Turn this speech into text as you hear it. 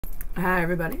Hi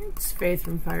everybody, it's Faith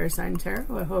from Fire Sign Tarot.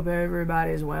 I hope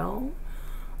everybody's well.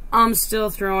 I'm still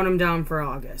throwing them down for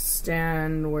August,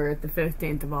 and we're at the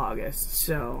 15th of August,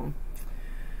 so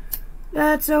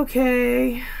that's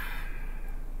okay.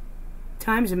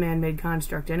 Time's a man-made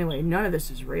construct anyway. None of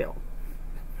this is real.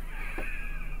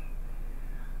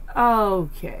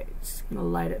 Okay, just gonna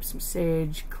light up some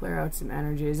sage, clear out some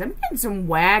energies. I'm getting some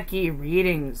wacky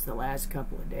readings the last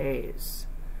couple of days.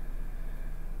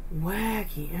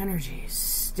 Wacky energies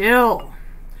still.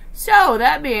 So,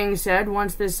 that being said,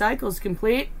 once this cycle's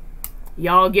complete,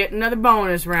 y'all get another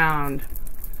bonus round.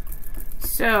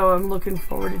 So, I'm looking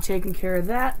forward to taking care of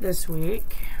that this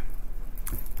week.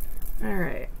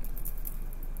 Alright.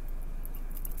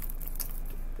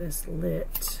 Get this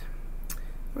lit.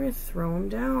 We're going to throw them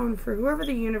down for whoever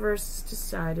the universe has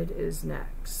decided is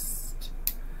next.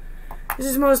 This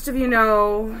is most of you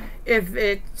know, if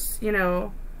it's, you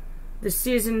know, the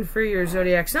season for your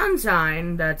zodiac sun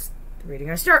sign, that's the reading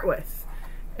I start with.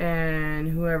 And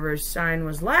whoever's sign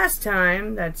was last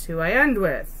time, that's who I end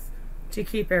with. To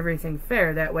keep everything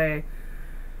fair. That way,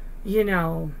 you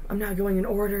know, I'm not going in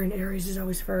order, and Aries is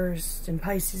always first, and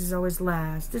Pisces is always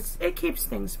last. It keeps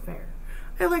things fair.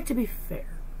 I like to be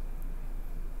fair.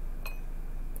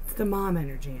 It's the mom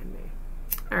energy in me.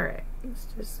 Alright, let's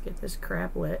just get this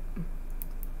crap lit.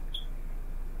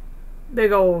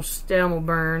 Big old stem will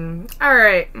burn.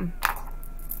 Alright.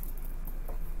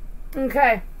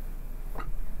 Okay.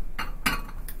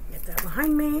 Get that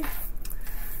behind me.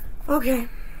 Okay.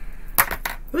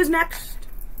 Who's next?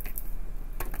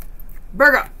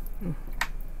 Virgo.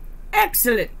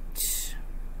 Excellent.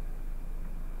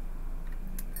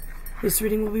 This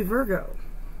reading will be Virgo.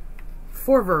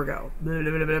 For Virgo. Blah,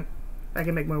 blah, blah, blah. I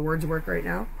can make my words work right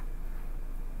now.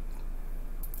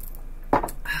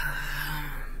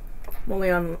 I'm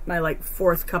only on my, like,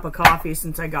 4th cup of coffee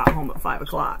since I got home at 5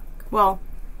 o'clock. Well,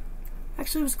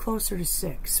 actually it was closer to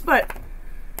 6, but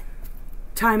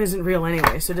time isn't real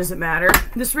anyway, so it doesn't matter.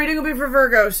 This reading will be for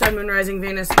Virgo, Sun, Moon, Rising,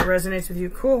 Venus. If it resonates with you,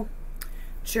 cool.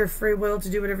 It's your free will to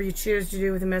do whatever you choose to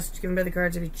do with the message given by the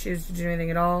cards if you choose to do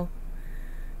anything at all.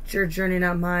 It's your journey,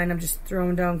 not mine. I'm just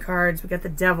throwing down cards. We got the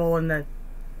Devil and the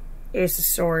Ace of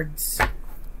Swords.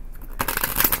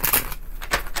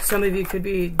 Some of you could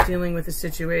be dealing with a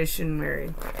situation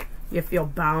where you feel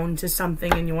bound to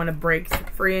something and you want to break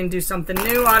free and do something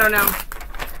new. I don't know.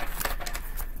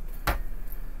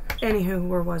 Anywho,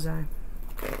 where was I?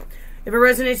 If it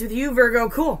resonates with you, Virgo,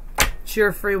 cool. It's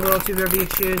your free will to do whatever you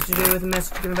choose to do with the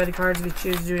message given by the cards if you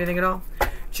choose to do anything at all.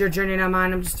 It's your journey, not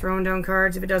mine. I'm just throwing down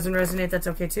cards. If it doesn't resonate, that's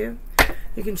okay too.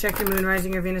 You can check your Moon,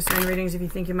 Rising, or Venus sign readings if you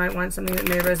think you might want something that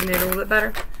may resonate a little bit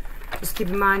better. Just keep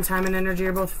in mind, time and energy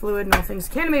are both fluid, and all things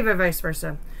can be, but vice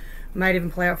versa. Might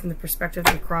even play out from the perspective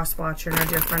of the cross-watcher. And our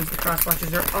dear friends, the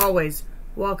cross-watchers are always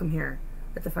welcome here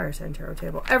at the Fire Sign Tarot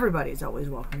table. Everybody's always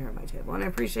welcome here at my table, and I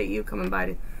appreciate you coming by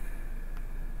to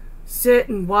sit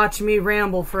and watch me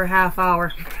ramble for a half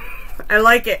hour. I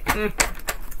like it.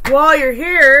 While you're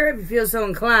here, if you feel so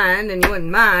inclined and you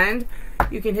wouldn't mind,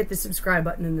 you can hit the subscribe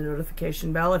button and the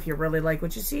notification bell. If you really like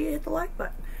what you see, hit the like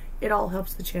button. It all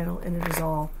helps the channel, and it is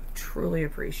all truly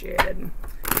appreciated.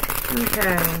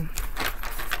 Okay.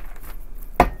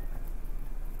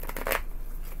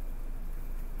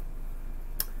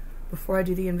 Before I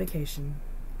do the invocation,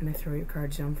 and I throw your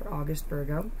cards down for August,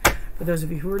 Virgo, for those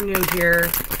of you who are new here,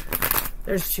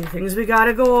 there's 2 things we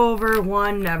gotta go over.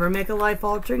 1, never make a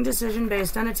life-altering decision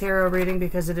based on a tarot reading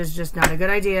because it is just not a good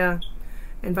idea.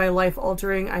 And by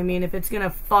life-altering, I mean if it's gonna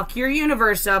fuck your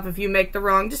universe up if you make the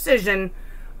wrong decision,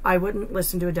 I wouldn't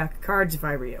listen to a deck of cards if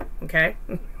I were you, okay?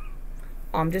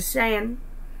 I'm just saying.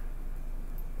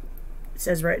 It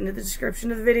says right in the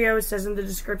description of the video, it says in the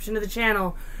description of the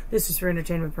channel, this is for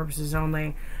entertainment purposes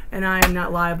only, and I am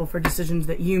not liable for decisions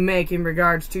that you make in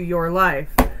regards to your life.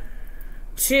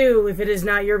 2, if it is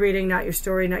not your reading, not your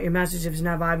story, not your message, if it's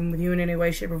not vibing with you in any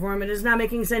way, shape, or form, it is not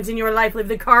making sense in your life, leave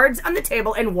the cards on the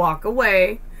table and walk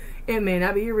away. It may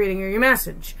not be your reading or your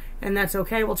message, and that's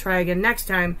okay. We'll try again next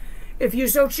time. If you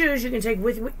so choose, you can take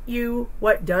with you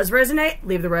what does resonate,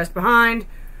 leave the rest behind.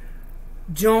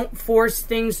 Don't force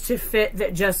things to fit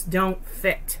that just don't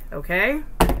fit, okay?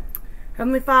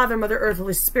 Heavenly Father, Mother Earth,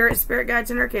 Holy Spirit, Spirit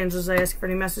Guides, and Archangels, I ask for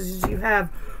any messages you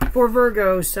have for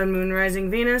Virgo, Sun, Moon,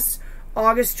 Rising, Venus,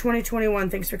 August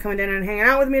 2021. Thanks for coming down and hanging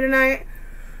out with me tonight.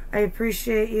 I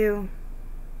appreciate you.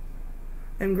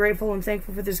 I'm grateful and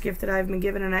thankful for this gift that I've been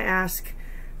given, and I ask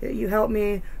that you help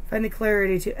me find the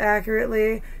clarity to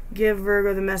accurately give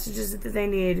Virgo the messages that they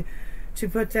need to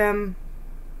put them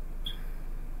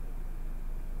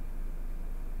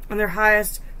on their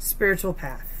highest spiritual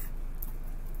path.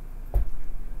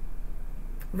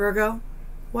 Virgo,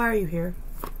 why are you here?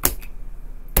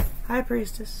 High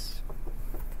Priestess.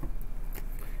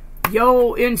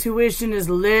 Yo, intuition is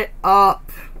lit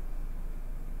up.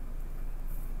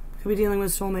 Could be dealing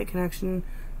with soulmate connection.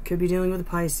 Could be dealing with a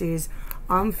Pisces.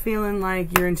 I'm feeling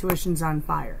like your intuition's on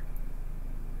fire.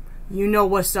 You know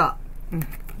what's up.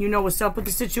 You know what's up with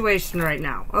the situation right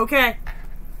now. Okay.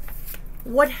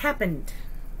 What happened?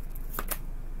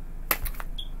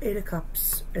 8 of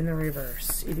Cups in the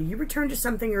reverse. Either you returned to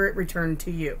something or it returned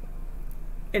to you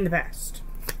in the past.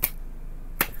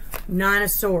 9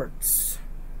 of Swords.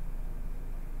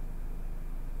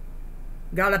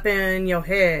 Got up in your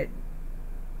head.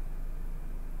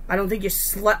 I don't think you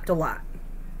slept a lot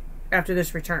after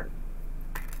this return.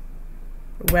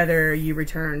 Whether you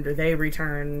returned or they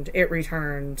returned, it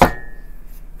returned.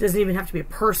 Doesn't even have to be a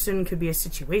person. Could be a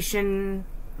situation.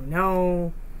 I don't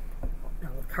know. Now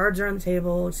the cards are on the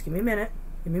table. Just give me a minute.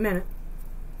 Give me a minute.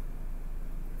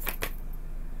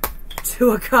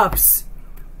 2 of Cups.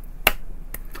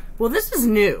 Well, this is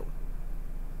new.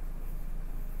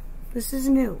 This is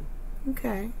new.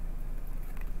 Okay.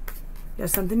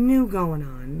 There's something new going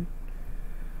on.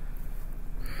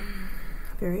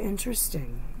 Very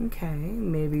interesting. Okay.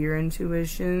 Maybe your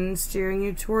intuition steering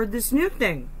you toward this new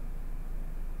thing.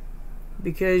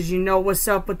 Because you know what's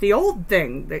up with the old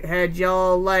thing that had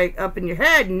y'all like up in your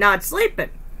head and not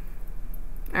sleeping.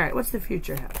 Alright, what's the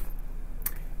future have?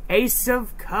 Ace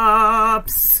of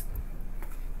Cups.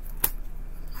 I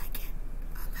like it.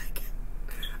 I like it.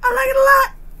 I like it a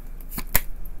lot.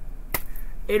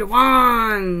 8 of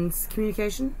Wands.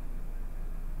 Communication.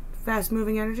 Fast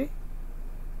moving energy.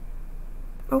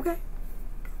 Okay.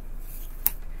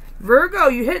 Virgo,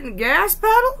 you hitting the gas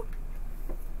pedal?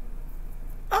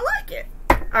 I like it.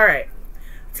 Alright.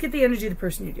 Let's get the energy of the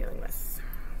person you're dealing with.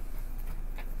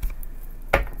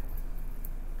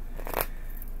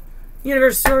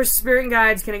 Universe, source, spirit, and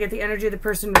guides. Can I get the energy of the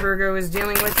person Virgo is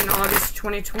dealing with in August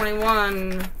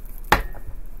 2021?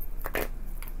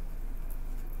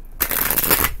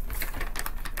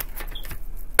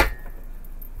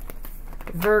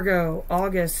 Virgo,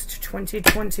 August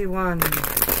 2021.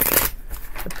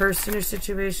 The person or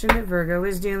situation that Virgo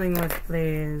is dealing with,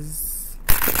 please.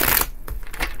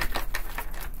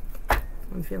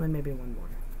 I'm feeling maybe one more.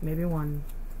 Maybe one.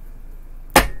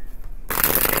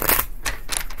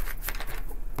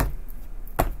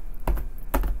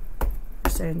 We're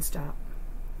saying stop.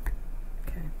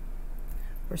 Okay.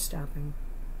 We're stopping.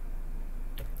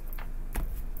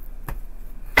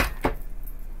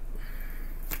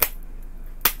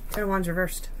 Ten of Wands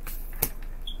reversed.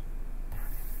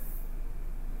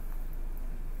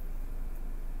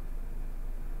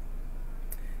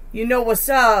 You know what's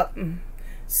up.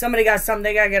 Somebody got something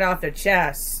they gotta get off their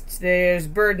chest. There's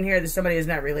burden here that somebody has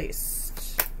not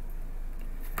released.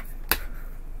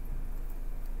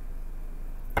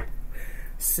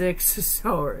 6 of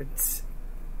Swords.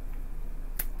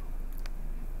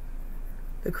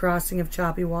 The crossing of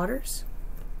choppy waters.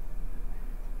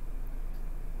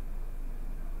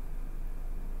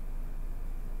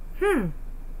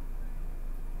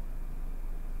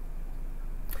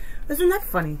 Isn't that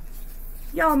funny?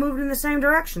 Y'all moved in the same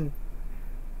direction.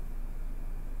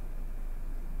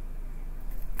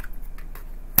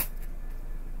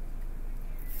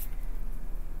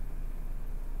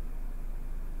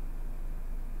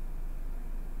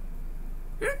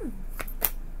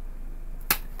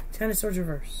 Ten of Swords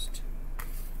reversed.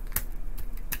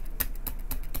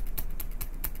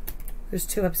 There's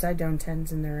 2 upside down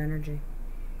 10s in their energy.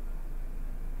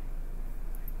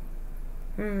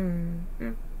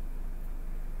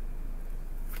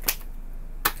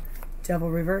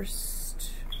 Devil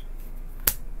reversed.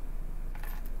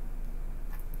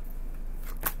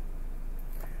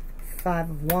 5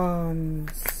 of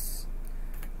Wands.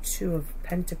 2 of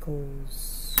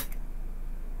Pentacles.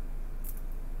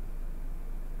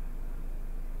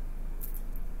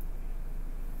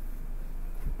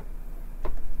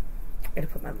 Gotta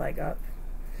put my leg up.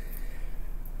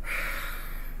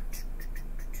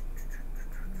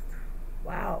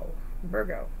 Wow,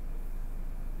 Virgo.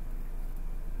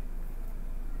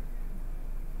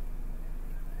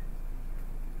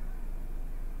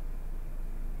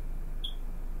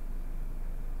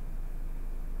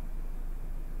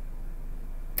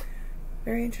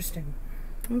 Very interesting.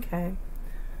 Okay.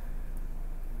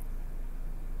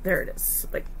 There it is.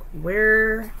 Like,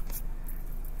 where...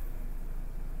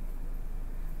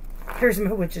 Here's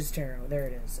my Witch's Tarot. There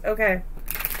it is. Okay.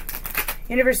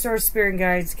 Universe, source, spirit, and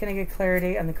guides. Can I get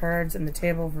clarity on the cards and the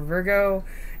table for Virgo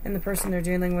and the person they're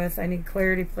dealing with? I need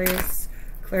clarity, please.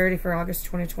 Clarity for August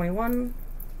 2021.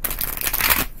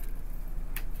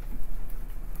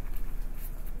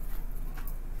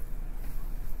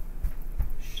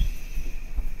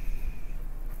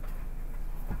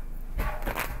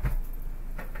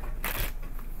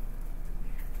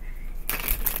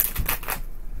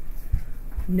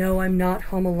 No, I'm not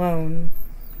home alone.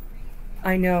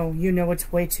 I know, you know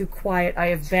it's way too quiet. I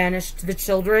have banished the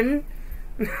children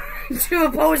to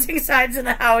opposing sides of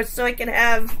the house so I can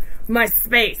have my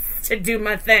space to do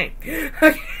my thing.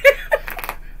 Okay.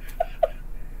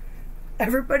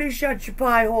 Everybody shut your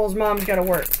pie holes. Mom's got to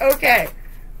work. Okay.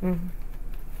 Mm-hmm.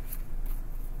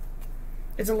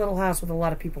 It's a little house with a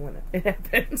lot of people in it. It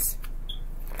happens.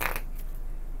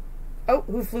 Oh,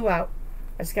 who flew out?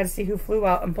 I just got to see who flew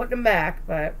out. I'm putting them back,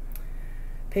 but...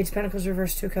 Page of Pentacles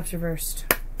reversed, Two Cups reversed.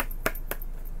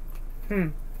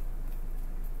 Kind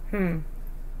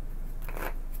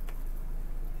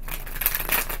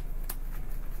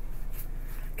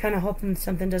of hoping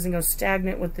something doesn't go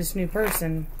stagnant with this new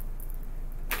person.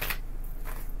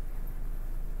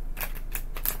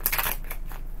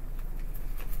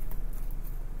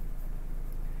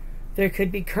 There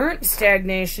could be current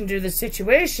stagnation due to the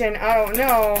situation. I don't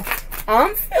know.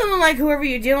 I'm feeling like whoever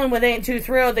you're dealing with ain't too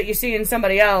thrilled that you're seeing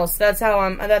somebody else. That's how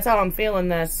I'm feeling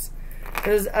this.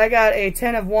 Because I got a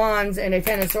 10 of Wands and a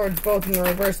 10 of Swords both in the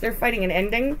reverse. They're fighting an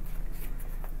ending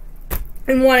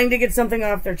and wanting to get something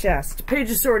off their chest.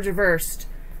 Page of Swords reversed.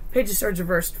 Page of Swords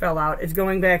reversed fell out. It's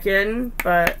going back in,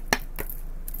 but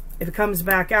if it comes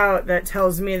back out, that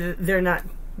tells me that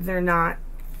they're not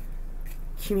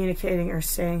communicating or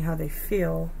saying how they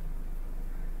feel.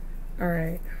 All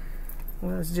right.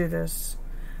 Well, let's do this.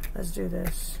 Let's do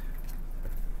this.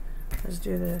 Let's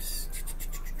do this.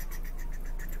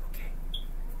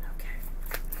 Okay.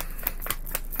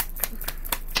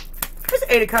 There's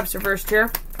 8 of Cups reversed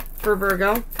here for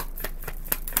Virgo.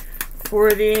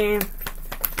 For the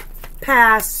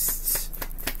past,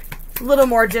 a little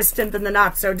more distant than the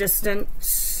not so distant.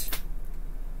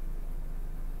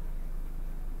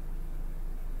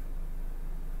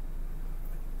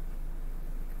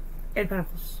 8 of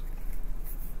Pentacles.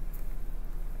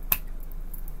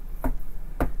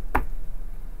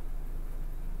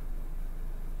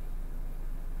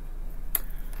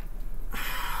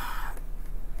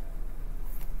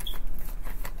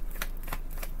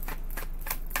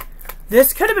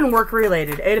 This could have been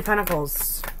work-related. 8 of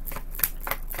Pentacles.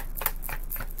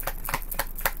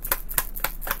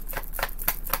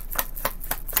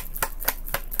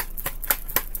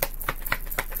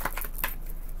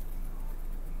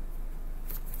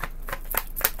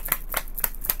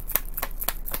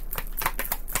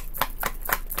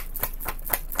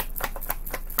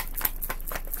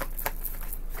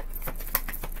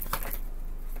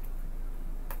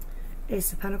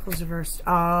 Ace of Pentacles reversed.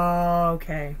 Oh,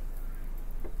 okay.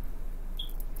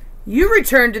 You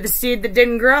returned to the seed that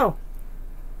didn't grow.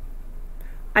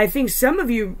 I think some of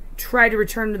you try to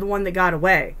return to the one that got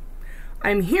away.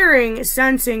 I'm hearing,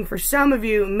 sensing for some of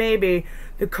you, maybe,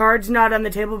 the card's not on the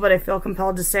table, but I feel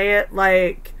compelled to say it,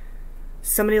 like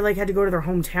somebody like had to go to their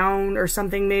hometown or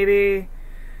something maybe,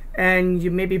 and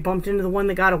you maybe bumped into the one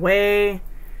that got away.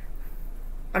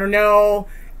 I don't know.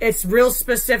 It's real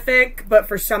specific, but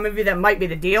for some of you that might be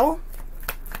the deal.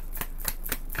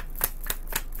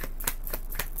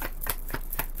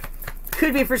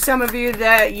 Could be for some of you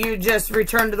that you just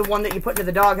returned to the one that you put into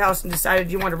the doghouse and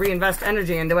decided you want to reinvest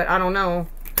energy into it. I don't know.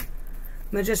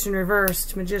 Magician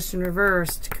reversed. Magician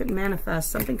reversed. Couldn't manifest.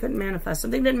 Something couldn't manifest.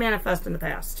 Something didn't manifest in the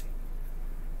past.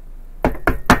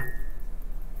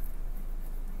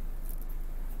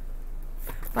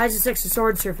 Why is the 6 of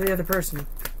Swords here for the other person?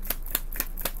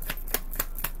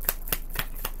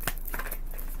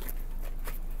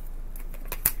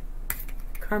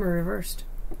 Karma reversed.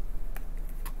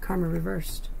 Karma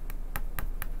reversed.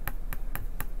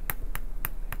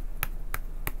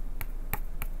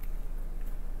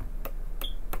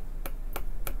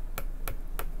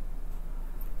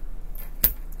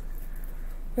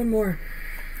 One more.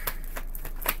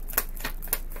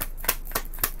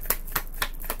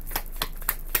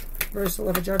 Reversal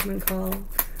of a judgment call.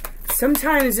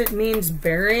 Sometimes it means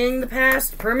burying the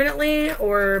past permanently,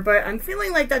 but I'm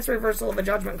feeling like that's reversal of a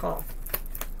judgment call.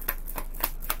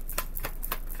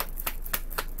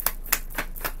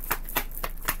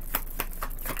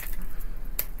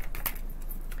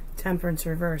 Temperance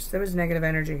reverse. There was negative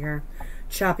energy here.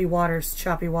 Choppy waters.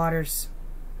 Choppy waters.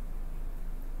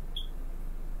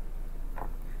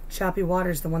 Choppy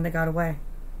waters, the one that got away.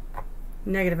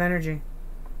 Negative energy.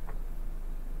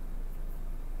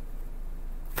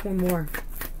 One more.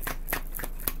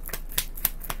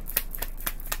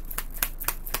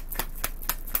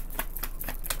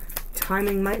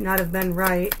 Timing might not have been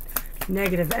right.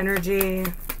 Negative energy.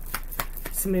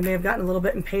 Somebody may have gotten a little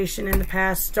bit impatient in the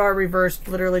past. Star reversed,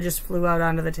 literally just flew out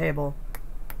onto the table.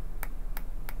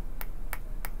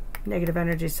 Negative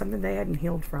energy, something they hadn't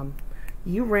healed from.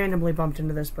 You randomly bumped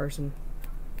into this person.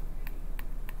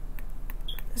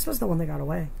 This was the one that got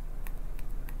away.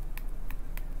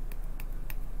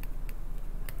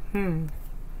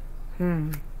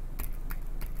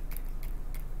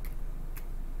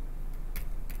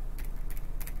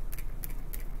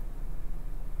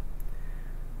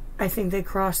 I think they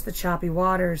crossed the choppy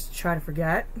waters to try to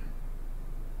forget.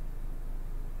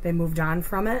 They moved on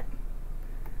from it.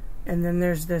 And then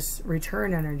there's this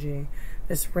return energy,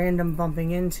 this random bumping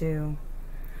into.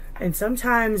 And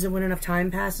sometimes when enough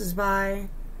time passes by,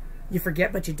 you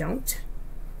forget but you don't.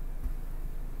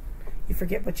 You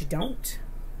forget but you don't.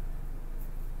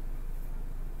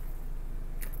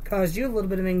 Caused you a little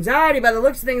bit of anxiety by the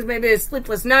looks of things, maybe a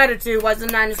sleepless night or two. Why is the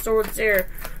Nine of Swords here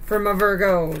for my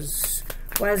Virgos?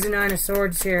 Why is the Nine of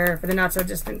Swords here for the not so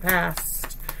distant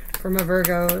past for my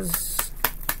Virgos?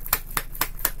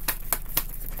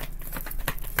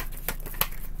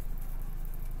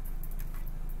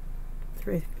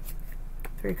 Three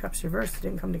Cups reversed. It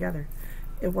didn't come together.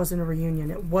 It wasn't a reunion.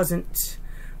 It wasn't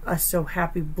a so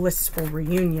happy, blissful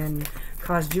reunion.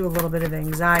 Caused you a little bit of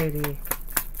anxiety.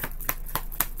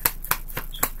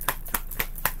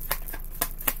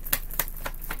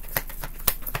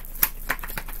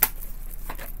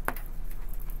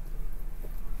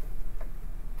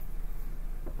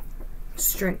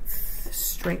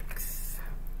 Strength.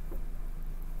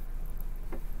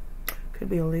 Could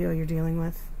be a Leo you're dealing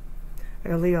with. I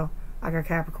got Leo. I got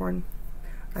Capricorn.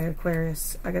 I got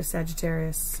Aquarius. I got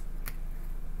Sagittarius.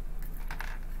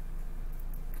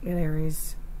 I got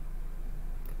Aries.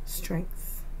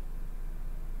 Strength.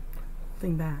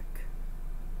 Holding back.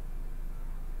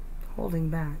 Holding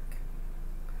back.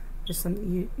 There's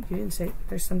something you didn't say.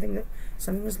 There's something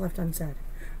was left unsaid.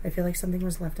 I feel like something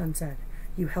was left unsaid.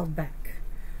 You held back.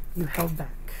 You held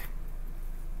back.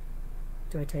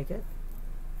 Do I take it?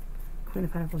 Queen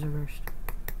of Pentacles reversed.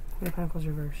 Queen of Pentacles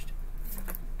reversed.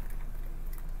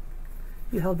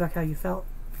 You held back how you felt.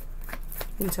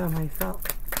 You didn't tell them how you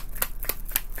felt.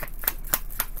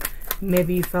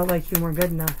 Maybe you felt like you weren't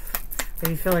good enough.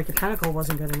 Maybe you felt like your pentacle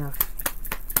wasn't good enough.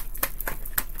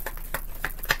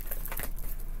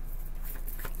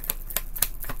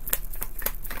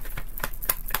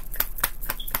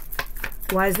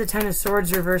 Why is the Ten of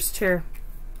Swords reversed here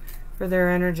for their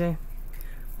energy?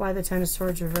 Why the Ten of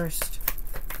Swords reversed?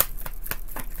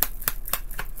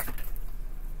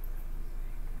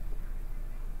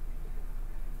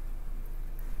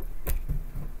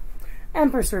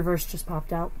 Empress reversed just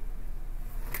popped out.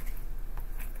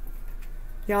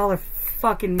 Y'all are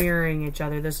fucking mirroring each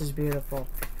other. This is beautiful.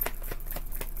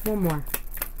 One more.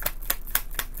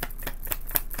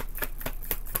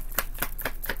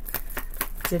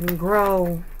 Didn't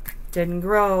grow. Didn't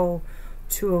grow.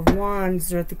 Two of Wands.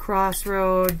 They're at the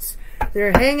crossroads.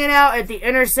 They're hanging out at the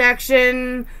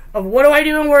intersection of what do I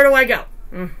do and where do I go?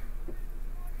 I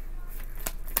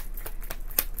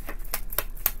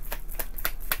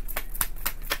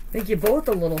think you're both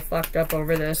a little fucked up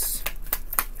over this.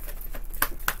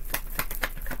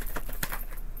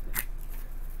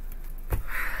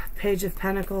 Page of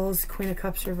Pentacles, Queen of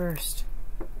Cups reversed.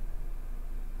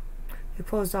 They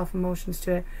closed off emotions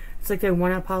to it. It's like they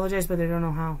want to apologize, but they don't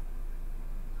know how.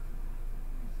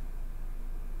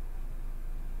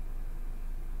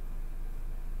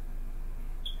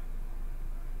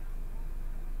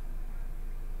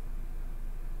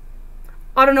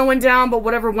 I don't know when down, but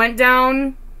whatever went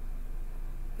down,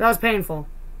 that was painful.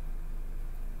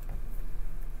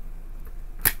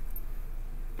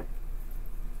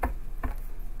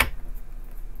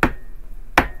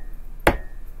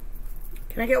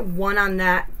 Can I get one on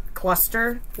that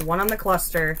cluster? One on the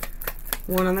cluster.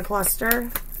 One on the cluster.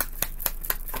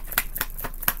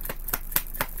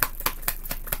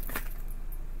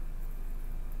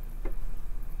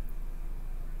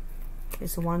 Okay,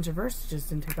 so Wands reversed, just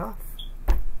didn't take off.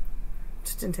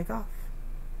 Just didn't take off.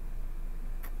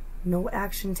 No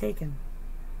action taken.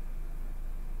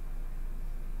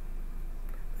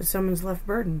 But someone's left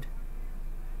burdened.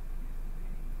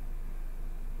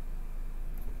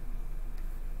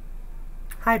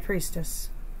 High Priestess.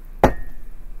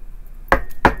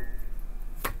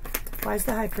 Why is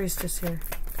the High Priestess here?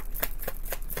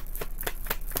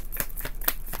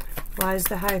 Why is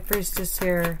the High Priestess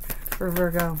here for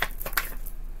Virgo?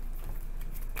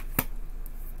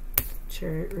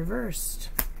 Chariot reversed.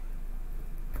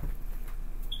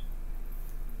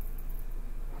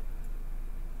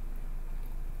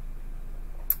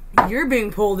 You're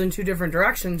being pulled in two different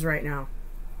directions right now.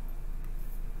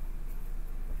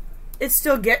 It's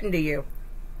still getting to you.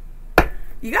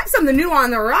 You got something new on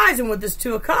the horizon with this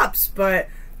Two of Cups, but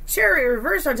Chariot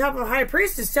reversed on top of High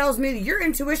Priestess tells me that your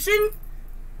intuition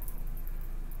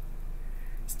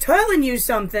is telling you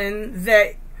something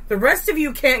that The rest of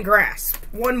you can't grasp.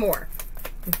 One more.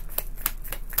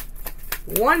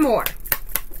 One more.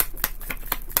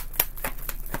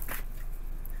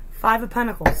 5 of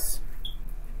Pentacles.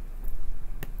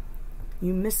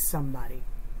 You miss somebody.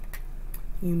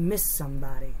 You miss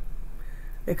somebody.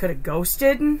 They could have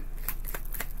ghosted.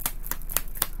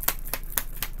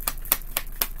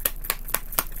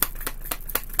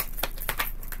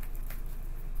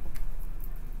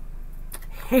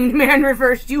 Hanged Man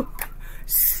reversed. You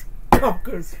stuck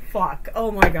as fuck. Oh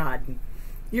my god.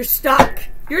 You're stuck.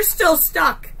 You're still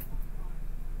stuck.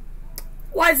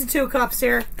 Why is the 2 of Cups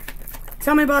here?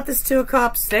 Tell me about this 2 of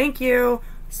Cups. Thank you.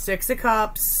 6 of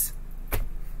Cups.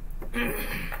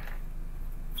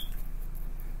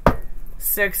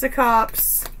 6 of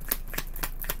Cups.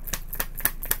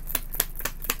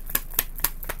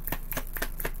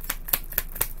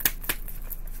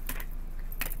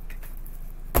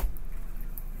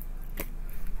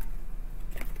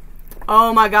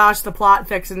 Oh my gosh, the plot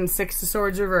thickens. 6 of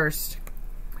Swords reversed.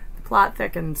 The plot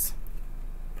thickens.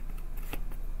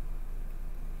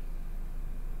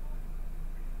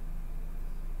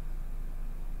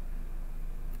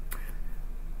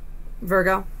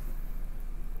 Virgo.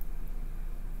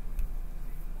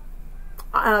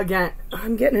 Again,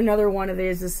 I'm getting another one of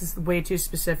these. This is way too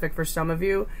specific for some of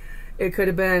you. It could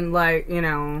have been like, you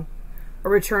know, a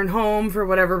return home for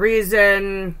whatever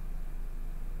reason.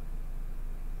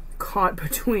 Caught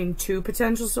between 2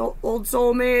 potential old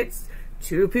soulmates.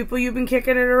 2 people you've been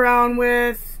kicking it around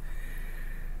with.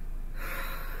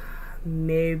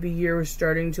 Maybe you're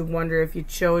starting to wonder if you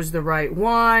chose the right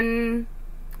one.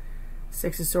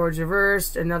 6 of Swords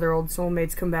reversed. Another old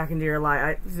soulmate's come back into your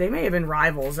life. They may have been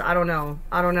rivals. I don't know.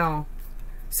 I don't know.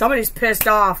 Somebody's pissed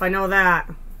off. I know that.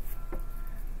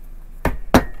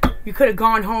 You could have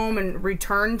gone home and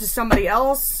returned to somebody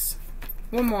else.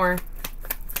 One more.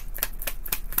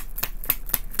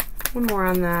 One more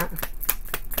on that.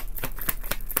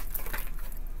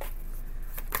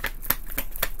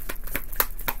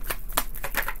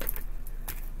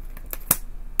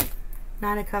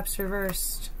 Nine of Cups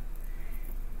reversed.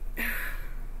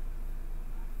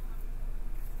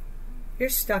 You're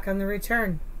stuck on the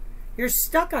return. You're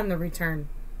stuck on the return.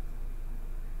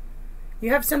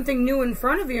 You have something new in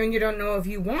front of you and you don't know if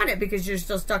you want it because you're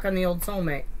still stuck on the old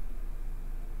soulmate.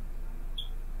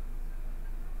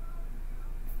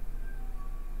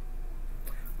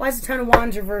 Why is the Ten of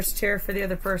Wands reversed here for the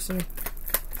other person?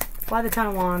 Why the Ten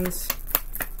of Wands?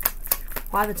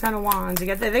 Why the Ten of Wands? They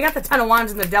got the Ten of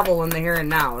Wands and the Devil in the here and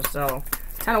now. So,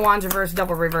 Ten of Wands reversed,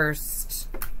 Devil reversed.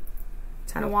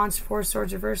 Ten of Wands, 4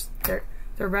 Swords reversed.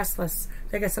 They're restless.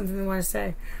 They got something they want to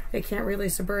say. They can't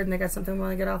release a burden. They got something they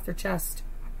want to get off their chest.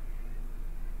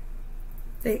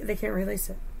 They can't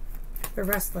release it. They're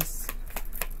restless.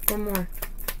 One more.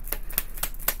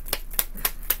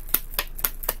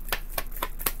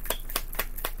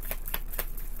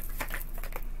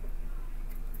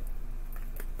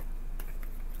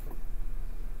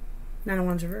 Nine of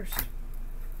Wands reversed.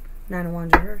 Nine of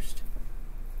Wands reversed.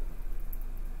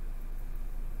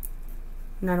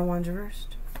 Nine of Wands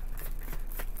reversed.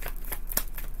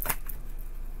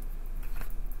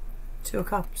 2 of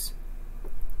Cups.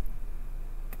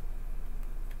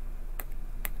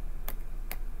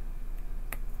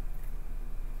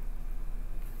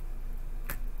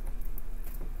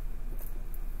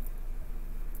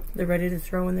 They're ready to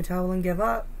throw in the towel and give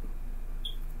up.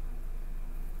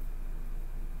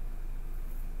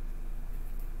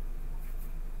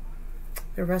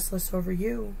 They're restless over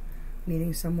you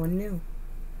meeting someone new.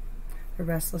 They're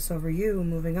restless over you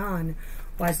moving on.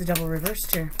 Why is the Devil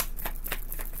reversed here?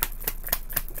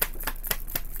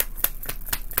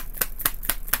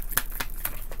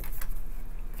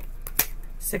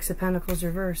 Six of Pentacles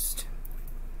reversed.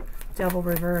 Devil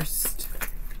reversed.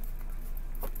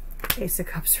 Ace of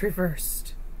Cups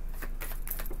reversed.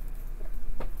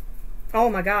 Oh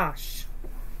my gosh.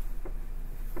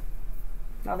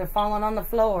 Now they're falling on the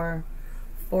floor.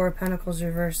 4 of Pentacles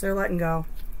reversed. They're letting go.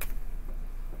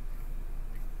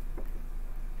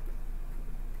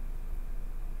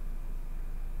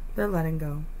 They're letting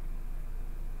go.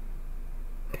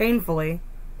 Painfully.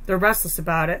 They're restless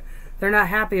about it. They're not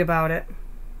happy about it.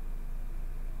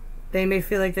 They may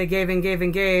feel like they gave and gave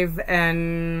and gave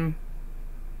and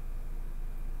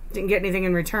didn't get anything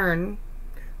in return.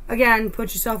 Again,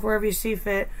 put yourself wherever you see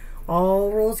fit.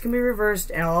 All roles can be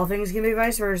reversed and all things can be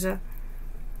vice versa.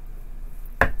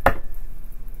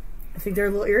 I think they're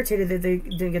a little irritated that they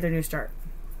didn't get their new start.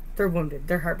 They're wounded.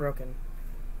 They're heartbroken.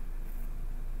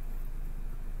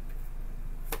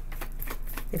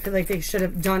 They feel like they should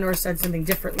have done or said something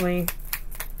differently.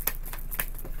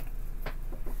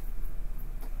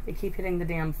 They keep hitting the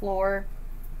damn floor.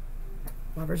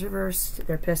 Lovers reversed.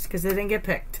 They're pissed because they didn't get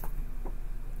picked.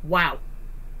 Wow.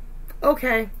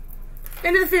 Okay.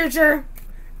 Into the future.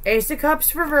 Ace of Cups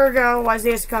for Virgo. Why is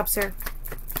the Ace of Cups here?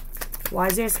 Why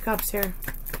is the Ace of Cups here?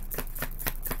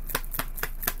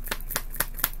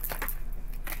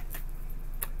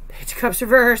 Page of Cups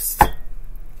reversed.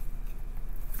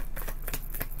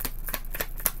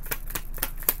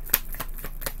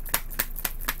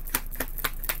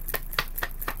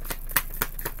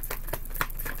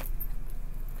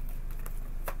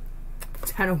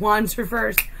 Ten of Wands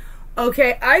reversed.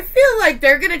 Okay, I feel like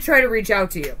they're going to try to reach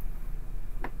out to you.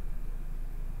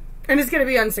 And it's going to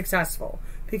be unsuccessful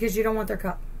because you don't want their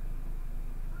cup.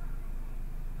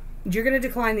 You're going to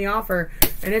decline the offer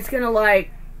and it's going to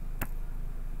like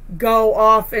go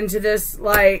off into this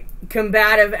like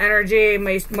combative energy.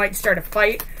 Might start a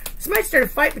fight. This might start a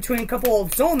fight between a couple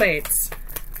old soulmates.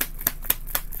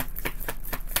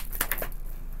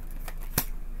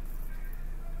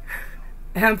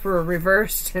 Emperor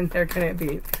reversed and they're going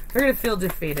to feel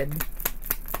defeated.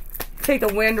 Take the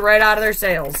wind right out of their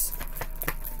sails.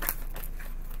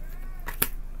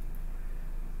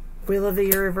 Wheel of the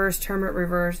Year reversed, Hermit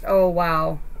reversed. Oh,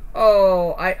 wow.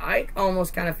 Oh, I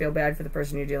almost kind of feel bad for the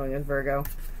person you're dealing with, Virgo.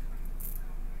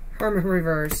 Hermit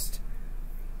reversed.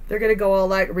 They're going to go all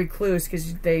like recluse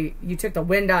because you took the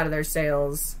wind out of their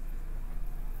sails.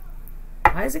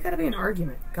 Why is it got to be an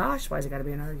argument? Gosh, why is it got to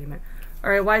be an argument? All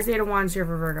right, why is the Eight of Wands here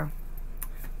for Virgo?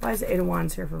 Why is the Eight of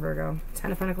Wands here for Virgo?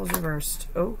 Ten of Pentacles reversed.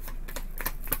 Oh.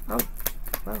 Oh.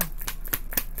 Well.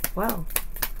 Well.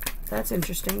 That's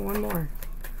interesting. One more.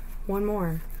 One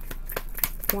more.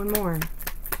 One more.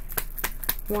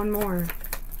 One more.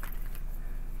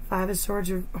 Five of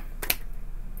Swords.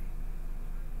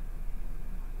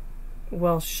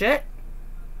 Well, shit.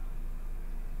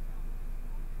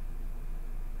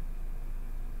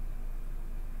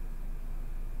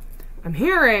 I'm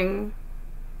hearing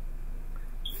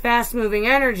fast-moving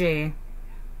energy.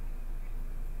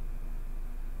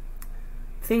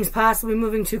 Things possibly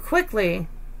moving too quickly.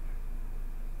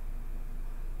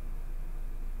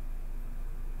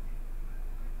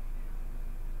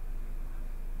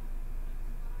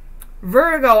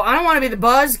 Virgo, I don't want to be the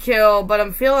buzzkill, but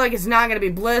I'm feeling like it's not going to be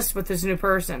bliss with this new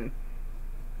person.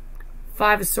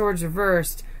 Five of Swords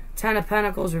reversed. Ten of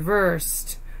Pentacles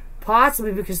reversed.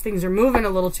 Possibly because things are moving a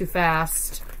little too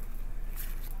fast.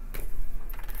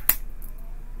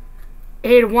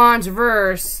 Eight of Wands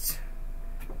reversed.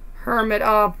 Hermit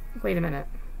up. Wait a minute.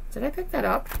 Did I pick that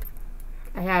up?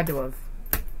 I had to have.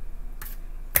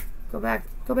 Go back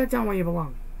down where you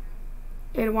belong.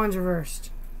 Eight of Wands reversed.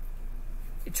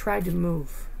 It tried to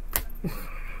move.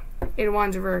 Eight of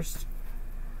Wands reversed.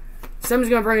 Something's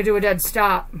going to bring it to a dead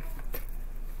stop.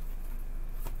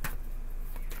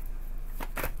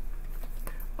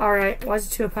 Alright, why is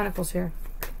the Two of Pentacles here?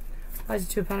 Why is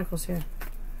the Two of Pentacles here?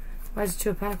 Why is the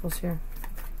Two of Pentacles here?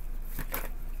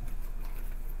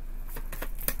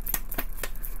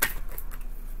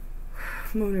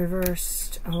 Moon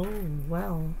reversed. Oh,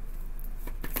 well.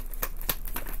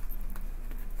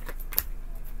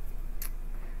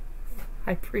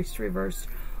 High Priest reversed.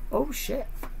 Oh, shit.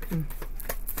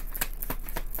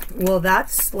 Well,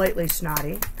 that's slightly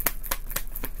snotty.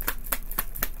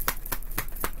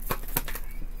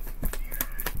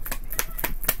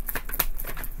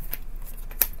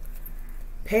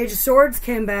 Page of Swords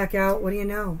came back out. What do you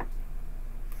know?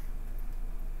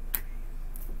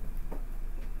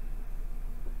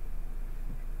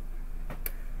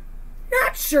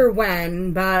 Not sure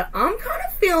when, but I'm kind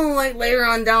of feeling like later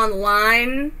on down the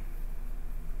line,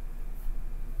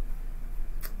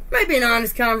 might be an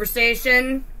honest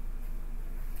conversation.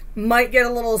 Might get a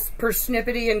little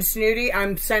persnippety and snooty.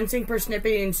 I'm sensing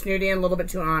persnippety and snooty and a little bit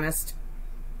too honest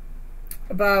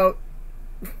about,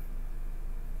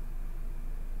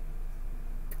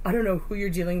 I don't know who you're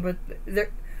dealing with.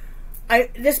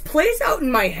 This plays out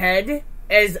in my head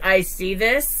as I see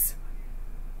this.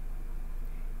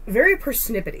 Very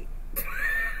persnippety.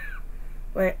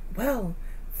 Like, well,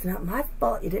 it's not my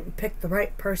fault you didn't pick the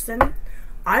right person.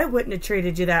 I wouldn't have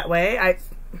treated you that way.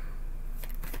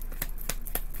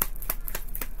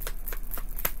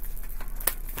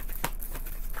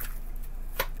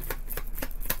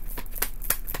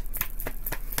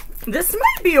 This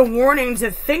might be a warning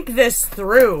to think this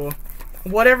through,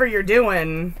 whatever you're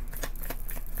doing.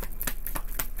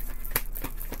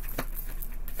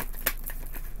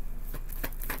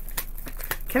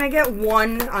 Can I get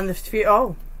one on the future?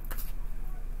 Oh.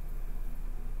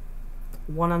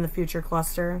 One on the future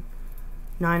cluster.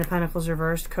 Nine of Pentacles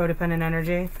reversed. Codependent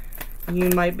energy. You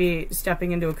might be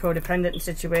stepping into a codependent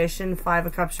situation. 5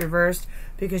 of Cups reversed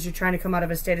because you're trying to come out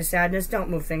of a state of sadness. Don't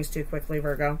move things too quickly,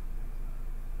 Virgo.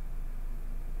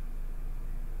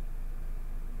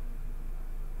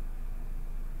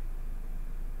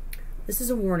 This is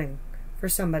a warning for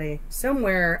somebody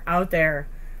somewhere out there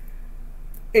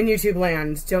in YouTube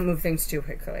land. Don't move things too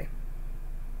quickly.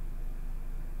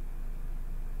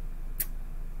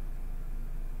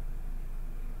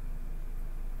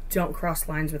 Don't cross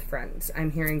lines with friends.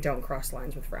 I'm hearing don't cross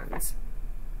lines with friends.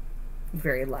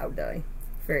 Very loud, though.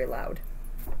 Very loud.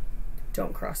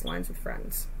 Don't cross lines with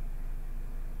friends.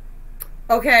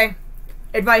 Okay.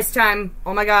 Advice time.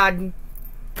 Oh my God.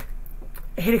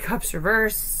 8 of Cups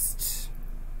reversed.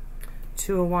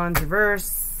 2 of Wands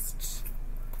reversed.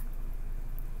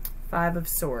 5 of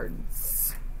Swords.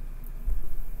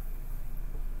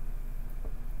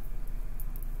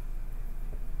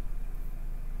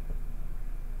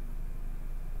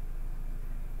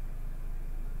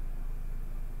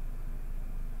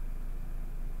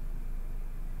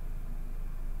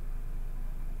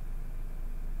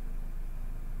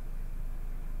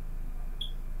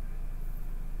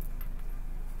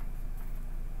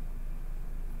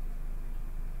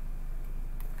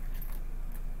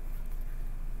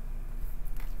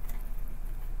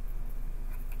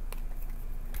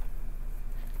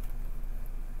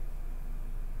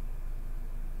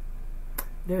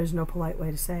 There's no polite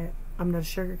way to say it. I'm not a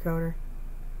sugarcoater.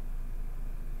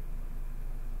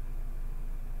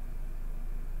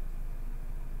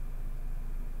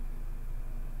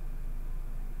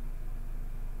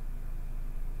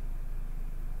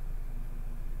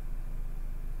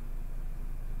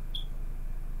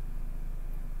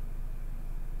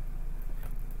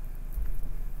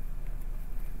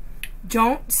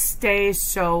 Don't stay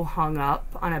so hung up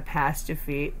on a past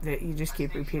defeat that you just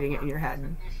keep repeating it in your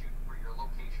head.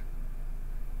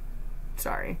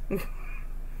 Sorry.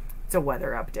 It's a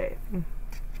weather update.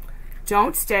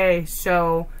 Don't stay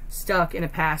so stuck in a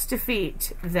past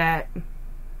defeat that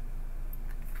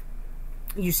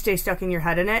you stay stuck in your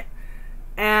head in it.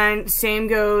 And same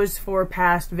goes for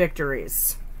past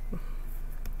victories.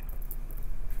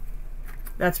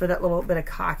 That's where that little bit of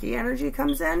cocky energy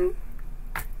comes in.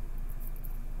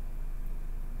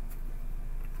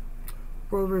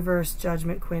 World reverse,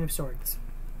 Judgment, Queen of Swords.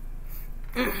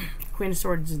 Queen of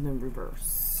Swords in the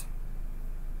reverse.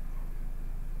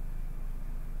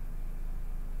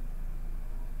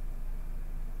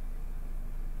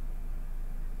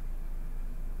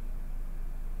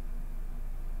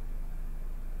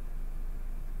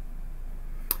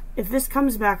 If this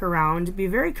comes back around, be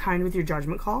very kind with your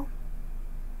judgment call.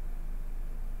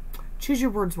 Choose your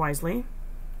words wisely.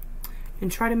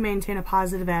 And try to maintain a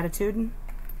positive attitude.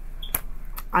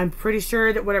 I'm pretty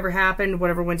sure that whatever happened,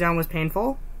 whatever went down was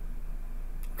painful.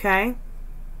 Okay?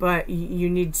 But you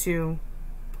need to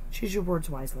choose your words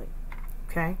wisely.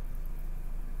 Okay?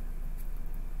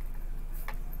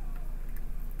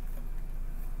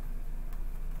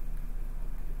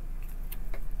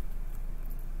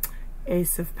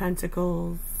 Ace of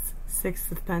Pentacles,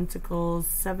 6 of Pentacles,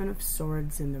 7 of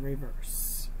Swords in the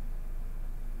reverse.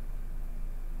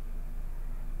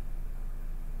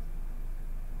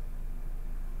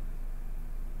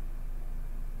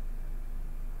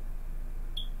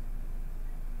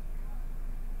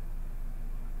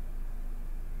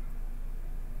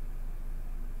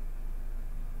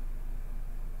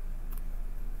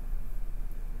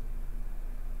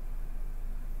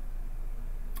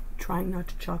 Trying not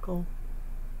to chuckle.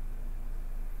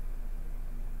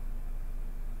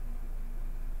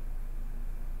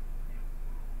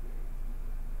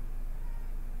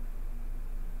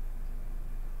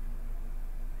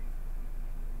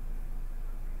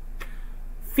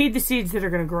 Feed the seeds that are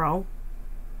going to grow.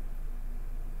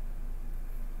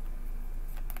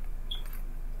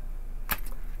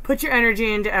 Put your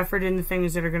energy into effort into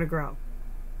things that are going to grow.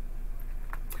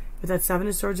 With that 7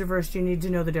 of Swords reversed, you need to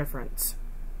know the difference.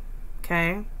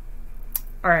 Okay?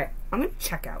 Alright, I'm going to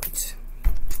check out.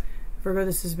 Virgo,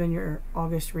 this has been your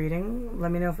August reading.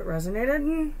 Let me know if it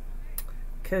resonated.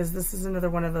 Because this is another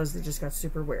one of those that just got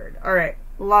super weird. Alright,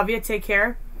 love you. Take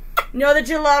care. Know that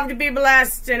you love to be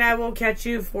blessed. And I will catch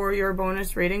you for your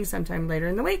bonus reading sometime later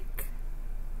in the week.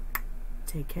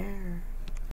 Take care.